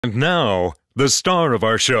And now, the star of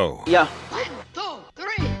our show. Yeah. 1, 2, 3,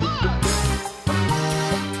 4.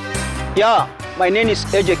 Yeah, my name is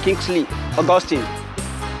AJ Kingsley, Augustine.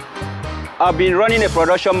 I've been running a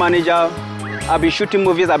production manager. I've been shooting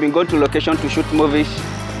movies. I've been going to location to shoot movies.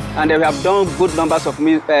 And we have done good numbers of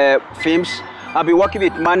films. I've been working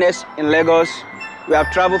with Manes in Lagos. We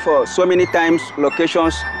have traveled for so many times,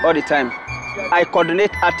 locations, all the time. I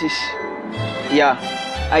coordinate artists. Yeah.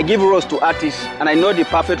 I give roles to artists, and I know the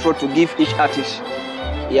perfect role to give each artist.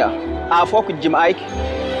 Yeah. I've worked with Jim Ike.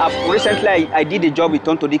 Recently, I did a job with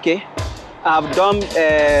Tonto Dike. I've done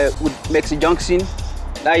with Mexi Johnson.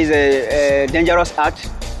 That is a dangerous act.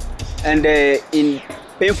 And in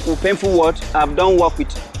Painful World, I've done work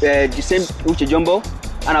with the same Uche Jumbo.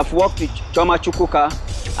 And I've worked with Choma Chukwuka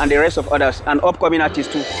and the rest of others, and upcoming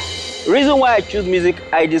artists too. The reason why I choose music,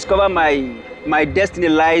 I discover my destiny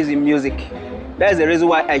lies in music. That is the reason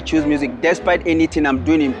why I choose music. Despite anything I'm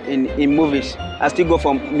doing in movies, I still go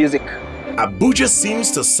for music. ABUJA seems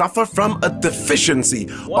to suffer from a deficiency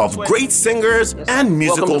of great singers and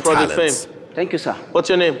musical talents. Thank you, sir. What's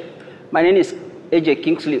your name? My name is AJ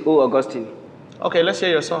Kingsley O. Augustine. Okay, let's hear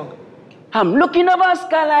your song. I'm looking over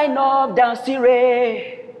skyline of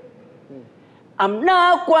Dansire. I'm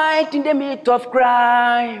now quite in the midst of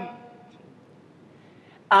crime.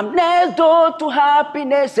 I'm next door to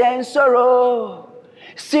happiness and sorrow.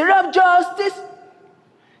 Syrup justice,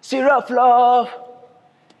 syrup love,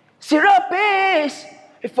 syrup peace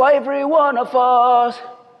for every one of us.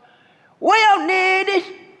 We all need it,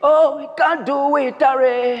 oh, we can't do it,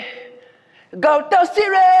 Are. Go to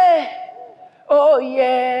Sire, oh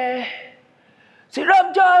yeah.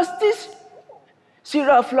 Syrup justice,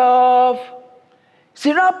 syrup love,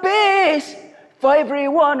 syrup peace for every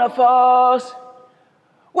one of us.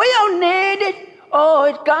 We all need it, oh,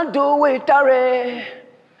 it can't do it, Are.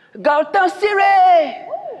 Go to Sire,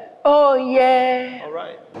 oh yeah. All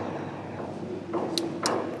right.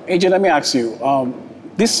 AJ, let me ask you,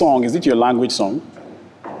 this song, is it your language song?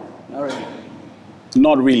 Not really.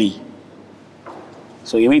 Not really.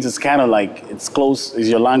 So it means it's kind of like, it's close, it's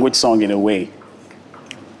your language song in a way.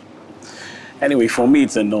 Anyway, for me,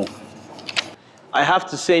 it's a no. I have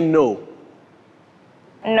to say no.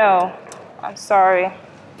 No, I'm sorry.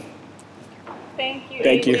 Thank you.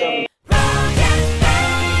 Thank you.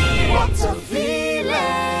 What's a feeling?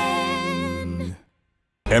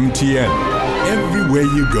 MTN, everywhere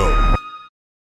you go.